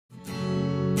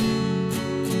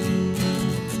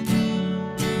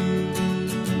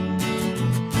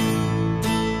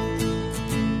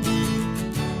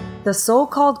The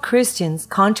so-called Christians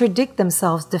contradict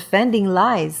themselves, defending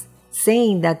lies,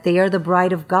 saying that they are the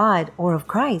bride of God or of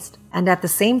Christ, and at the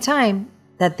same time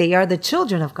that they are the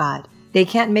children of God. They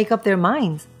can't make up their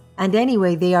minds, and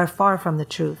anyway, they are far from the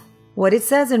truth. What it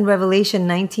says in Revelation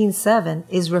 19:7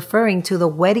 is referring to the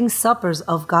wedding suppers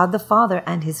of God the Father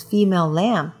and his female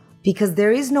lamb, because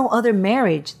there is no other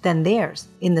marriage than theirs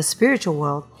in the spiritual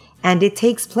world, and it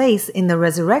takes place in the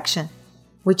resurrection,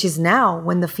 which is now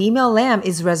when the female lamb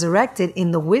is resurrected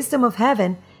in the wisdom of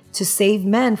heaven to save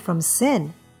men from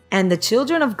sin. And the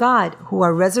children of God who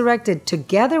are resurrected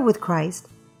together with Christ,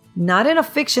 not in a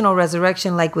fictional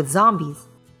resurrection like with zombies,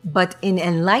 but in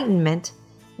enlightenment,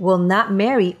 will not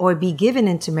marry or be given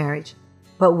into marriage,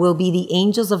 but will be the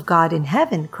angels of God in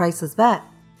heaven, Christ Lisbet.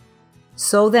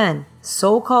 So then,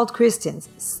 so-called Christians,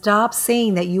 stop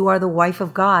saying that you are the wife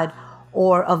of God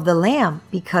or of the Lamb,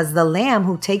 because the Lamb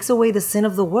who takes away the sin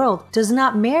of the world does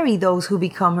not marry those who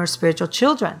become her spiritual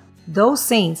children. Those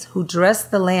saints who dress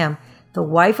the Lamb, the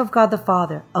wife of God the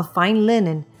Father, of fine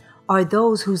linen, are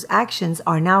those whose actions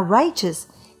are now righteous,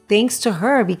 thanks to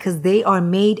her, because they are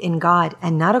made in God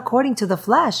and not according to the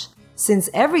flesh, since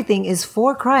everything is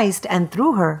for Christ and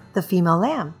through her, the female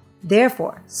Lamb.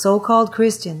 Therefore, so-called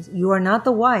Christians, you are not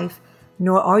the wife,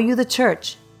 nor are you the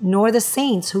church, nor the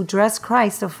saints who dress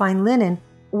Christ of fine linen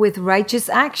with righteous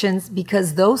actions,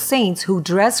 because those saints who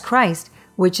dress Christ,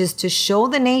 which is to show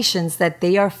the nations that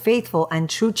they are faithful and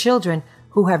true children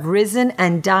who have risen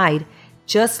and died,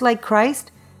 just like Christ,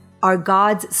 are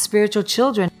God's spiritual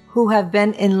children who have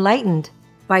been enlightened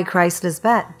by Christ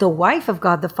Lisbet, the wife of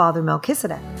God the Father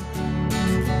Melchizedek.